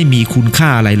ฉันไม่มีคุณค่า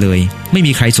อะไรเลยไม่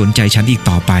มีใครสนใจฉันอีก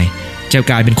ต่อไป จะ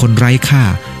กลายเป็นคนไร้ค่า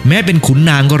แม้เป็นขุน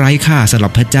นางก็ไร้ค่าสำหรั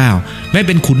บพระเจ้าแม้เ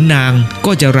ป็นขุนนาง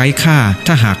ก็จะไร้ค่า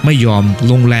ถ้าหากไม่ยอม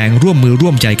ลงแรงร่วมมือร่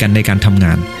วมใจกันในการทำง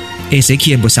านเอเสเ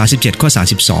คียลบท37ข้อ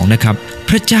32นะครับ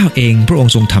พระเจ้าเองพระอง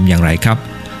ค์ทรงทำอย่างไรครับ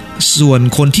ส่วน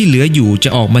คนที่เหลืออยู่จะ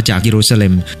ออกมาจากเยรูซาเล็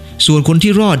มส่วนคน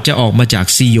ที่รอดจะออกมาจาก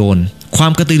ซีโยนควา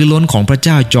มกระตือรือร้นของพระเ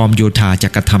จ้าจอมโยธาจะ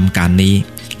กระทำการนี้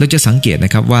เราจะสังเกตน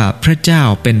ะครับว่าพระเจ้า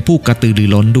เป็นผู้กระตือรือ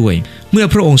ร้นด้วยเมื่อ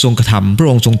พระองค์ทรงกระทำพระ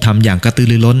องค์ทรงทำอย่างกระตือ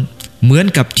รือร้นเหมือน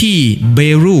กับที่เบ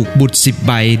รูคบุตร10 ใ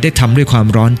บได้ทำด้วยความ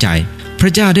ร้อนใจพร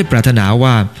ะเจ้าได้ปรารถนา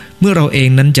ว่าเมื่อเราเอง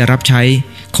นั้นจะรับใช้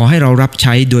ขอให้เรารับใ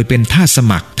ช้โดยเป็นทาสส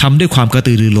มัครทำด้วยความกระ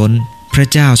ตือรือร้นพระ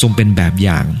เจ้าทรงเป็นแบบอ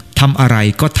ย่างทำอะไร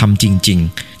ก็ทำจริง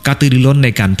ๆกระตือรือร้นใน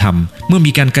การทำเมื่อ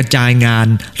มีการกระจายงาน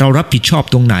เรารับผิดชอบ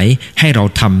ตรงไหนให้เรา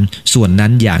ทำส่วนนั้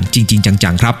นอย่างจริงๆ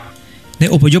จังๆครับใน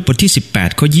อพยพบทที่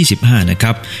18ข้อ25นะค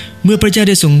รับเมื่อพระเจ้า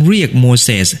ได้ทรงเรียกโมเส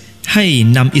สให้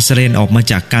นำอิสราเอลออกมา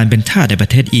จากการเป็นทาสในประ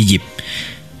เทศอียิปต์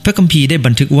พระคัมภีร์ได้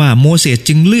บันทึกว่าโมเสส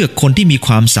จึงเลือกคนที่มีค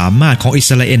วามสามารถของอิส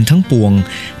ราเอลทั้งปวง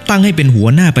ตั้งให้เป็นหัว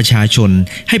หน้าประชาชน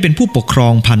ให้เป็นผู้ปกครอ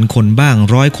ง1,000 คนบ้าง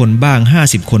100 คนบ้าง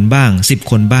50 คนบ้าง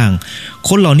10 คนบ้างค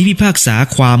นเหล่านี้พิพากษา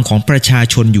ความของประชา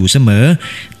ชนอยู่เสมอ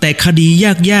แต่คดี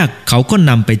ยากๆเขาก็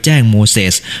นำไปแจ้งโมเส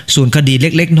สส่วนคดีเ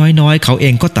ล็กๆน้อยๆเขาเอ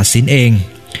งก็ตัดสินเอง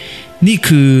นี่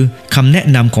คือคำแนะ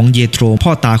นำของเยโทรพ่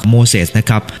อตาของโมเสสนะ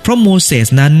ครับเพราะโมเสส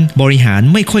นั้นบริหาร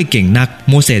ไม่ค่อยเก่งนัก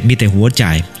โมเสสมีแต่หัวใจ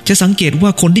จะสังเกตว่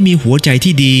าคนที่มีหัวใจ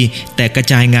ที่ดีแต่กระ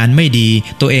จายงานไม่ดี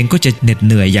ตัวเองก็จะเหน็ดเ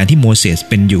หนื่อยอย่างที่โมเสส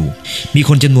เป็นอยู่มีค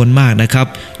นจำนวนมากนะครับ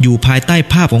อยู่ภายใต้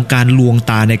ภาพของการลวง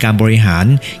ตาในการบริหาร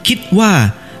คิดว่า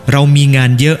เรามีงา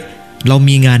นเยอะเรา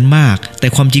มีงานมากแต่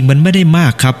ความจริงมันไม่ได้มา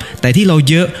กครับแต่ที่เรา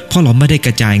เยอะเพราะเราไม่ได้ก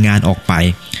ระจายงานออกไป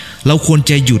เราควร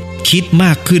จะหยุดคิดม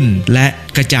ากขึ้นและ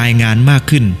กระจายงานมาก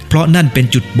ขึ้นเพราะนั่นเป็น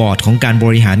จุดบอดของการบ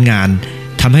ริหารงาน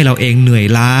ทำให้เราเองเหนื่อย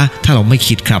ล้าถ้าเราไม่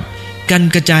คิดครับการ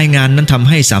กระจายงานนั้นทำ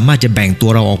ให้สามารถจะแบ่งตัว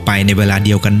เราออกไปในเวลาเ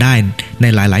ดียวกันได้ใน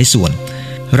หลายๆส่วน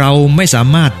เราไม่สา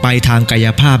มารถไปทางกาย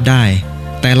ภาพได้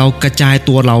แต่เรากระจาย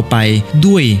ตัวเราไป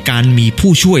ด้วยการมี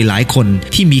ผู้ช่วยหลายคน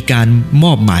ที่มีการม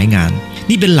อบหมายงาน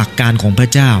นี่เป็นหลักการของพระ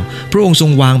เจ้าพระองค์ทร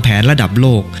งวางแผนระดับโล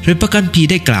กโดยพระคัมภีร์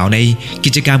ได้กล่าวในกิ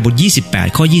จการบท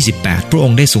28ข้อ28พระอ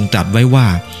งค์ได้ทรงตรัสไว้ว่า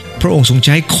พระองค์ทรงใ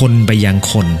ช้คนไปยัง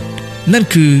คนนั่น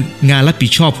คืองานรับผิ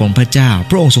ดชอบของพระเจ้า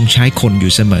พระองค์ทรงใช้คนอ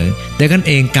ยู่เสมอแต่กันเ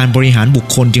องการบริหารบุค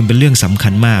คลจึงเป็นเรื่องสำคั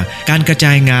ญมากการกระจ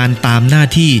ายงานตามหน้า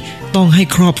ที่ต้องให้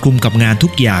ครอบคลุมกับงานทุ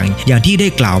กอย่างที่ได้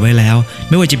กล่าวไว้แล้ว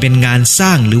ไม่ว่าจะเป็นงานสร้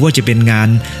างหรือว่าจะเป็นงาน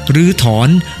รื้อถอน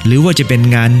หรือว่าจะเป็น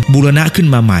งานบูรณะขึ้น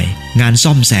มาใหม่งาน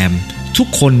ซ่อมแซมทุก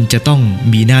คนจะต้อง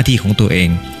มีหน้าที่ของตัวเอง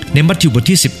ในมัทธิวบท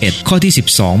ที่11ข้อที่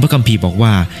12พระคัมภีร์บอกว่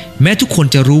าแม้ทุกคน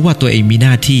จะรู้ว่าตัวเองมีห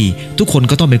น้าที่ทุกคน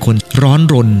ก็ต้องเป็นคนร้อน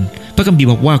รนพระคัมภีร์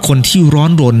บอกว่าคนที่ร้อ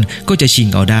นรนก็จะชิง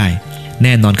เอาได้แ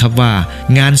น่นอนครับว่า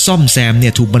งานซ่อมแซมเนี่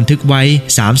ยถูกบันทึกไว้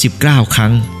39 ครั้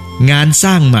งงานส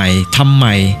ร้างใหม่ทำให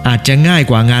ม่อาจจะง่าย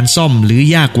กว่างานซ่อมหรือ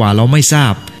ยากกว่าเราไม่ทรา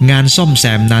บงานซ่อมแซ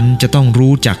มนั้นจะต้อง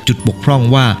รู้จักจุดบกพร่อง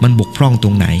ว่ามันบกพร่องตร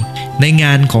งไหนในง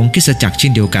านของคริสตจักรเช่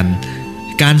นเดียวกัน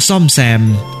การซ่อมแซม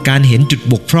การเห็นจุด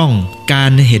บกพร่องกา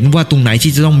รเห็นว่าตรงไหน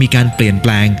ที่จะต้องมีการเปลี่ยนแป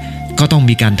ลงก็ต้อง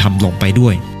มีการทำลงไปด้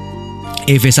วยเ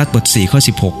อเฟซัสบท4ข้อ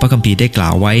16พระคัมภีร์ได้กล่า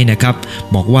วไว้นะครับ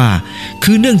บอกว่า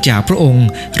คือเนื่องจากพระองค์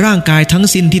ร่างกายทั้ง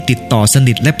สิ้นที่ติดต่อส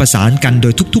นิทและประสานกันโด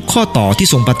ยทุกๆข้อต่อที่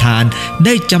ทรงประทานไ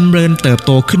ด้จำเริญเติบโ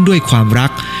ตขึ้นด้วยความรั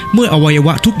กเมื่ออวัยว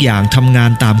ะทุกอย่างทำงา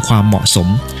นตามความเหมาะสม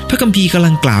พระคัมภีร์กำ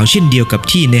ลังกล่าวเช่นเดียวกับ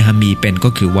ที่เนหะมีเป็นก็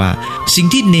คือว่าสิ่ง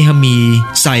ที่เนหะมี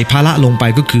ใส่ภาระลงไป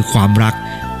ก็คือความรัก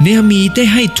เนหะมีได้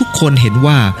ให้ทุกคนเห็น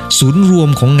ว่าศูนย์รวม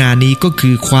ของงานนี้ก็คื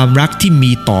อความรักที่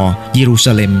มีต่อเยรูซ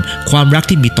าเล็มความรัก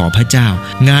ที่มีต่อพระเจ้า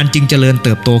งานจึงเจริญเ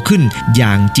ติบโตขึ้นอ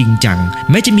ย่างจริงจัง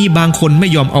แม้จะมีบางคนไม่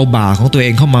ยอมเอาบ่าของตัวเอ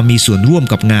งเข้ามามีส่วนร่วม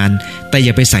กับงานแต่อ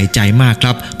ย่าไปใส่ใจมากค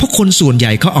รับเพราะคนส่วนให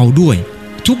ญ่เขาเอาด้วย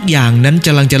ทุกอย่างนั้นก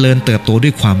ำลังเจริญเติบโตด้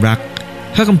วยความรัก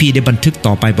พระคัมภีร์ได้บันทึก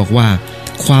ต่อไปบอกว่า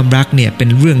ความรักเนี่ยเป็น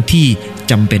เรื่องที่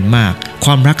จำเป็นมากคว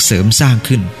ามรักเสริมสร้าง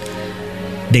ขึ้น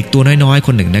เด็กตัวน้อยๆค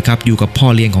นหนึ่งนะครับอยู่กับพ่อ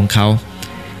เลี้ยงของเขา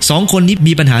2 คนนี้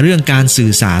มีปัญหาเรื่องการสื่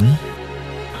อสาร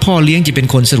พ่อเลี้ยงจะเป็น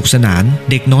คนสนุกสนาน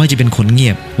เด็กน้อยจะเป็นคนเงี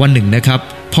ยบวันหนึ่งนะครับ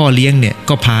พ่อเลี้ยงเนี่ย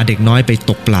ก็พาเด็กน้อยไป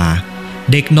ตกปลา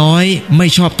เด็กน้อยไม่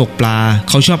ชอบตกปลา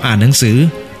เขาชอบอ่านหนังสือ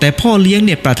แต่พ่อเลี้ยงเ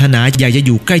นี่ยปรารถนาอยากจะอ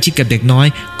ยู่ใกล้ชิดกับเด็กน้อย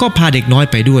ก็พาเด็กน้อย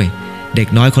ไปด้วยเด็ก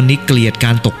น้อยคนนี้เกลียดก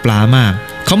ารตกปลามาก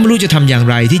เขาไม่รู้จะทำอย่าง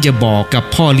ไรที่จะบอกกับ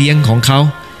พ่อเลี้ยงของเขา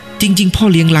จริงๆพ่อ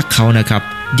เลี้ยงรักเขานะครับ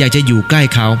อยากจะอยู่ใกล้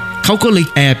เขาก็เลย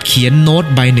แอบเขียนโน้ต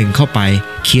ใบหนึ่งเข้าไป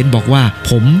เขียนบอกว่า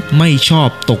ผมไม่ชอบ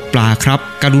ตกปลาครับ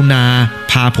กรุณา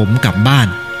พาผมกลับบ้าน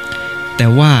แต่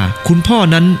ว่าคุณพ่อ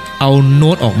นั้นเอาโ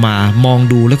น้ตออกมามอง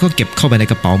ดูแล้วก็เก็บเข้าไปใน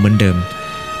กระเป๋าเหมือนเดิม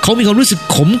เขามีความรู้สึก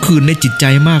ขมขื่นในจิตใจ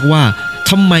มากว่า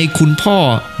ทำไมคุณพ่อ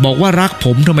บอกว่ารักผ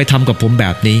มทำไมทำกับผมแบ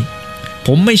บนี้ ผ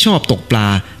มไม่ชอบตกปลา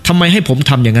ทำไมให้ผม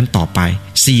ทำอย่างนั้นต่อไป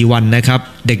4 วันนะครับ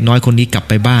เด็กน้อยคนนี้กลับ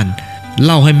ไปบ้านเ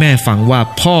ล่าให้แม่ฟังว่า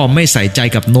พ่อไม่ใส่ใจ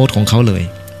กับโน้ตของเขาเลย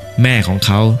แม่ของเ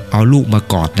ขาเอาลูกมา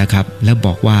กอดนะครับแล้วบ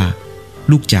อกว่า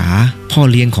ลูกจ๋าพ่อ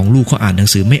เลี้ยงของลูกเขาอ่านหนัง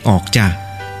สือไม่ออกจ้ะ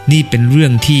นี่เป็นเรื่อ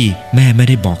งที่แม่ไม่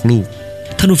ได้บอกลูก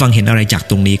ท่านผู้ฟังเห็นอะไรจาก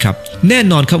ตรงนี้ครับแน่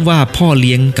นอนครับว่าพ่อเ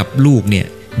ลี้ยงกับลูกเนี่ย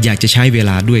อยากจะใช้เว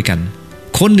ลาด้วยกัน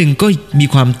คนหนึ่งก็มี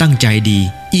ความตั้งใจดี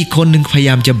อีกคนหนึ่งพยาย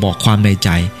ามจะบอกความในใจ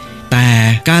แต่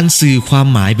การสื่อความ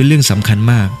หมายเป็นเรื่องสำคัญ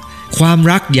มากความ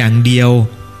รักอย่างเดียว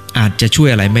อาจจะช่วย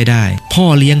อะไรไม่ได้พ่อ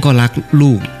เลี้ยงก็รัก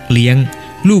ลูกเลี้ยง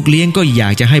ลูกเลี้ยงก็อยา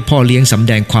กจะให้พ่อเลี้ยงสำแ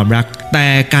ดงความรักแต่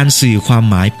การสื่อความ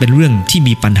หมายเป็นเรื่องที่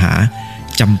มีปัญหา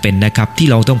จำเป็นนะครับที่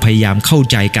เราต้องพยายามเข้า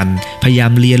ใจกันพยายา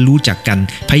มเรียนรู้จักกัน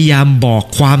พยายามบอก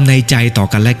ความในใจต่อ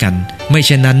กันและกันไม่เ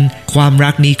ช่นนั้นความรั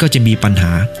กนี้ก็จะมีปัญห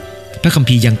าพระคัม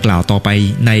ภีร์ยังกล่าวต่อไป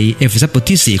ในเอเฟซัสบท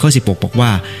ที่4ข้อ16บอกว่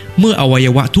าเมื่ออวัย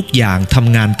วะทุกอย่างท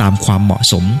ำงานตามความเหมาะ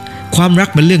สมความรัก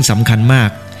เป็นเรื่องสำคัญมาก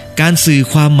การสื่อ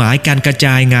ความหมายการกระจ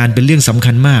ายงานเป็นเรื่องสำ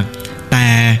คัญมากแต่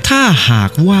ถ้าหา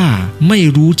กว่าไม่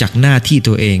รู้จักหน้าที่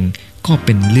ตัวเองก็เ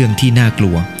ป็นเรื่องที่น่าก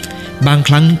ลัวบางค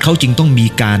รั้งเขาจึงต้องมี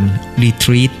การรีท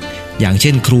รีตอย่างเ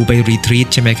ช่นครูไปรีทรีต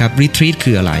ใช่ไหมครับรีทรีต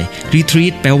คืออะไรรีทรี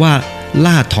ตแปลว่า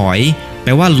ล่าถอยแป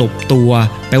ลว่าหลบตัว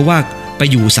แปลว่าไป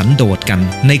อยู่สันโดษกัน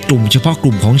ในกลุ่มเฉพาะก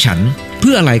ลุ่มของฉันเ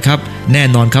พื่ออะไรครับแน่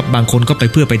นอนครับบางคนก็ไป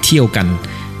เพื่อไปเที่ยวกัน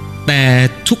แต่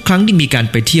ทุกครั้งที่มีการ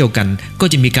ไปเที่ยวกันก็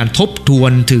จะมีการทบทว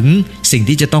นถึงสิ่ง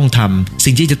ที่จะต้องทำ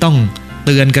สิ่งที่จะต้องเ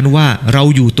ตือนกันว่าเรา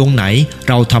อยู่ตรงไหน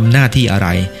เราทำหน้าที่อะไร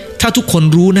ถ้าทุกคน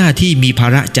รู้หน้าที่มีภา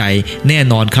ระใจแน่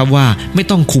นอนครับว่าไม่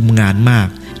ต้องคุมงานมาก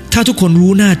ถ้าทุกคน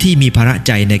รู้หน้าที่มีภาระใ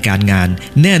จในการงาน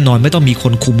แน่นอนไม่ต้องมีค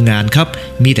นคุมงานครับ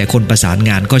มีแต่คนประสาน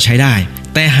งานก็ใช้ได้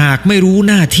แต่หากไม่รู้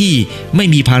หน้าที่ไม่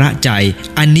มีภาระใจ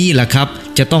อันนี้แหละครับ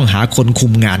จะต้องหาคนคุ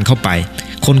มงานเข้าไป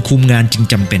คนคุมงานจึง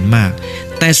จำเป็นมาก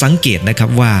แต่สังเกตนะครับ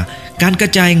ว่าการกร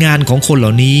ะจายงานของคนเหล่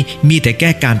านี้มีแต่แก้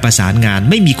การประสานงาน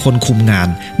ไม่มีคนคุมงาน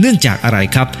เนื่องจากอะไร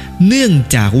ครับเนื่อง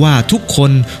จากว่าทุกค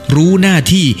นรู้หน้า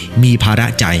ที่มีภาระ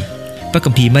ใจพระคั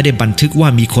มภีร์ไม่ได้บันทึกว่า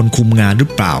มีคนคุมงานหรือ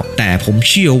เปล่าแต่ผม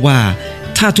เชื่อว่า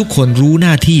ถ้าทุกคนรู้ห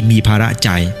น้าที่มีภาระใจ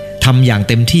ทำอย่าง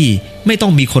เต็มที่ไม่ต้อ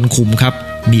งมีคนคุมครับ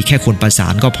มีแค่คนประสา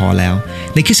นก็พอแล้ว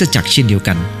ในคริสตจักรเช่นเดียว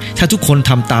กันถ้าทุกคน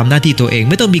ทำตามหน้าที่ตัวเอง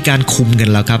ไม่ต้องมีการคุมกัน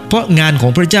แล้วครับเพราะงานขอ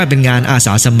งพระเจ้าเป็นงานอาส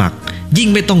าสมัครยิ่ง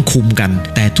ไม่ต้องคุมกัน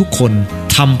แต่ทุกคน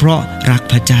ทำเพราะรัก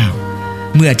พระเจ้า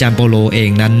เมื่ออาจารย์เปาโลเอ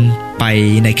งนั้นไป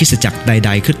ในคริสตจักรใด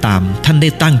ๆขึ้นตามท่านได้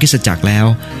ตั้งคริสตจักรแล้ว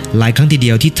หลายครั้งทีเดี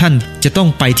ยวที่ท่านจะต้อง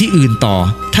ไปที่อื่นต่อ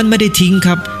ท่านไม่ได้ทิ้งค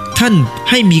รับท่าน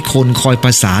ให้มีคนคอยป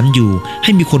ระสานอยู่ใ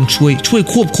ห้มีคนช่วย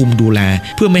ควบคุมดูแล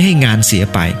เพื่อไม่ให้งานเสีย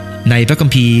ไปในพระคัม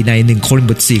ภีร์ใน1โครินธ์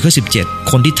บท4ข้อ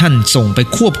17คนที่ท่านส่งไป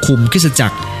ควบคุมคริสตจั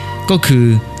กรก็คือ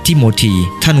ทิโมธี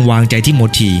ท่านวางใจทิโม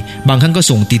ธีบางครั้งก็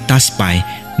ส่งติตัสไป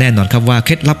แน่นอนครับว่าเค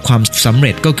ล็ดลับความสำเ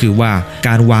ร็จก็คือว่าก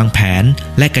ารวางแผน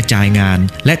และกระจายงาน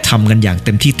และทำกันอย่างเ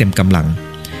ต็มที่เต็มกำลัง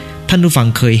ท่านผู้ฟัง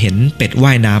เคยเห็นเป็ดว่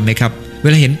ายน้ำไหมครับเว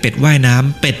ลาเห็นเป็ดว่ายน้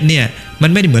ำเป็ดเนี่ยมั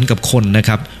นไม่ได้เหมือนกับคนนะค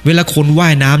รับเวลาคนว่า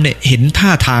ยน้ำเนี่ยเห็นท่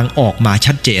าทางออกมา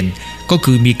ชัดเจนก็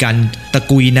คือมีการตะ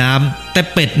กุยน้ำแต่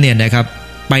เป็ดเนี่ยนะครับ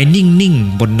ไปนิ่ง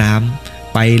ๆบนน้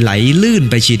ำไปไหลลื่น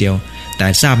ไปทีเดียวแต่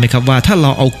ทราบไหมครับว่าถ้าเร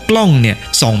าเอากล้องเนี่ย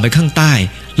ส่องไปข้างใต้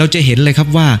เราจะเห็นเลยครับ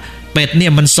ว่าเป็ดเนี่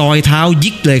ยมันซอยเท้า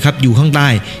ยิกเลยครับอยู่ข้างใต้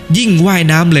ยิ่งว่าย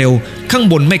น้ำเร็วข้าง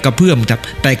บนไม่กระเพื่อมครับ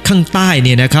แต่ข้างใต้เ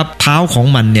นี่ยนะครับเท้าของ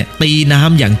มันเนี่ยตีน้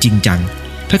ำอย่างจริงจัง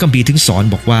พระคัมภีร์ถึงสอน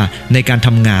บอกว่าในการท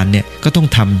ำงานเนี่ยก็ต้อง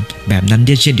ทำแบบนั้น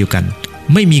เช่นเดียวกัน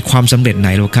ไม่มีความสำเร็จไหน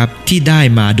หรอกครับที่ได้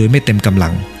มาโดยไม่เต็มกำลั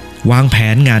งวางแผ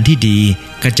นงานที่ดี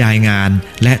กระจายงาน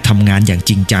และทำงานอย่าง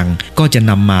จริงจังก็จะ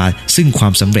นำมาซึ่งควา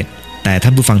มสำเร็จแต่ท่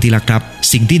านผู้ฟังที่รักครับ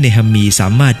สิ่งที่เนหะมีสา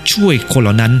มารถช่วยคนเห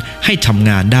ล่านั้นให้ทำ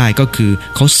งานได้ก็คือ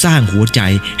เขาสร้างหัวใจ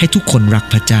ให้ทุกคนรัก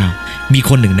พระเจ้ามี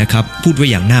คนหนึ่งนะครับพูดไว้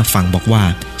อย่างน่าฟังบอกว่า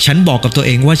ฉันบอกกับตัวเ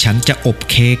องว่าฉันจะอบ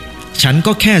เค้กฉัน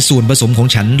ก็แค่ส่วนผสมของ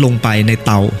ฉันลงไปในเ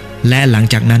ตาและหลัง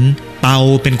จากนั้นเตา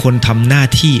เป็นคนทำหน้า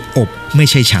ที่อบไม่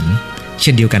ใช่ฉันเ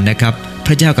ช่นเดียวกันนะครับพ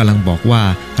ระเจ้ากำลังบอกว่า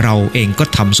เราเองก็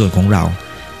ทำส่วนของเรา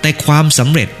แต่ความส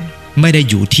ำเร็จไม่ได้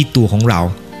อยู่ที่ตัวของเรา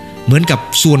เหมือนกับ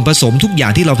ส่วนผสมทุกอย่า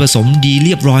งที่เราผสมดีเ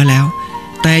รียบร้อยแล้ว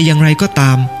แต่อย่างไรก็ต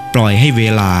ามปล่อยให้เว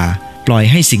ลาปล่อย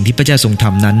ให้สิ่งที่พระเจ้าทรงท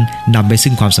ำนั้นนำไป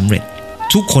ซึ่งความสำเร็จ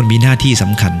ทุกคนมีหน้าที่ส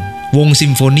ำคัญวงซิ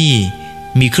มโฟนี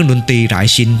มีเครื่องดนตรีหลาย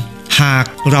ชิ้นหาก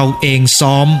เราเอง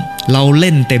ซ้อมเราเ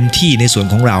ล่นเต็มที่ในส่วน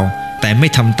ของเราแต่ไม่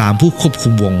ทำตามผู้ควบคุ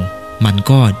มวงมัน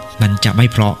จะไม่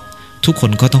เพราะทุกค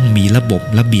นก็ต้องมีระบบ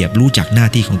ระเบียบรู้จักหน้า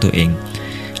ที่ของตัวเอง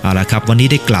เอาละครับวันนี้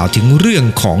ได้กล่าวถึงเรื่อง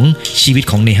ของชีวิต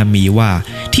ของเนหะมีว่า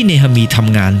ที่เนหะมีท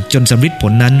ำงานจนสำเร็จผ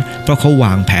ลนั้นเพราะเขาว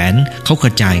างแผนเขากร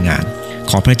ะจายงาน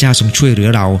ขอพระเจ้าทรงช่วยเหลือ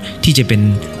เราที่จะเป็น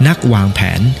นักวางแผ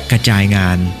นกระจายงา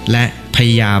นและ พย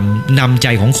ายามนำใจ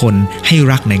ของคนให้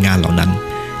รักในงานเหล่านั้น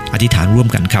อธิษฐานร่วม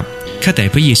กันครับข้าแต่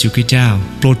พระเยซูคริสต์เจ้า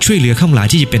โปรดช่วยเหลือข้าหลาย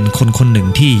ที่จะเป็นคนหนึ่ง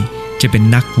ที่จะเป็น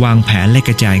นักวางแผนและก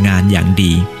ระจายงานอย่าง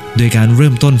ดีโดยการเริ่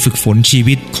มต้นฝึกฝนชี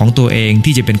วิตของตัวเอง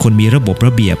ที่จะเป็นคนมีระบบร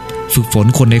ะเบียบฝึกฝน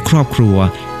คนในครอบครัว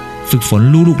ฝึกฝน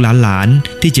ลูกหลาน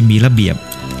ที่จะมีระเบียบ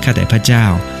ข้าแต่พระเจ้า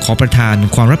ขอประทาน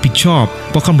ความรับผิดชอบ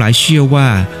เพราะข้าหลายเชื่อว่า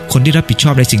คนที่รับผิดช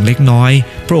อบในสิ่งเล็กน้อย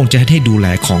พระองค์จะให้ดูแล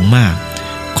ของมาก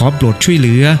ขอโปรดช่วยเห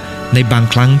ลือในบาง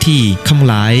ครั้งที่ข้า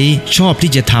หลายชอบ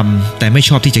ที่จะทำแต่ไม่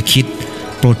ชอบที่จะคิด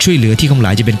โปรดช่วยเหลือที่ข้าหล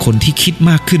ายจะเป็นคนที่คิด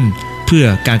มากขึ้นเพื่อ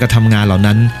การกระทำงานเหล่า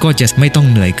นั้นก็จะไม่ต้อง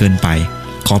เหนื่อยเกินไป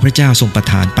ขอพระเจ้าทรงประ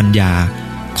ทานปัญญา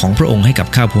ของพระองค์ให้กับ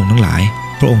ข้าพงทั้งหลาย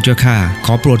พระองค์เจ้าข้าข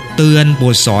อโปรดเตือนโปร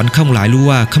ดสอนข้าหลายรู้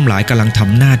ว่าข้าหลายกำลังท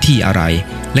ำหน้าที่อะไร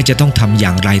และจะต้องทำอย่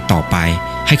างไรต่อไป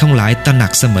ให้ข้าหลายตระหนั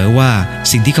กเสมอว่า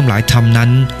สิ่งที่ข้าหลายทำนั้น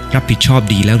รับผิดชอบ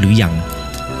ดีแล้วหรือยัง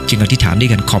จึงอธิษฐานด้ว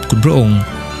ยกันขอบคุณพระองค์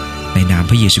ในนาม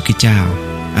พระเยซูคริสต์เจ้า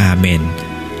อาเมน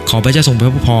ขอพระเจ้าทรงพร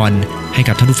ะพรให้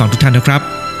กับท่านผู้ฟังทุกท่านนะครับ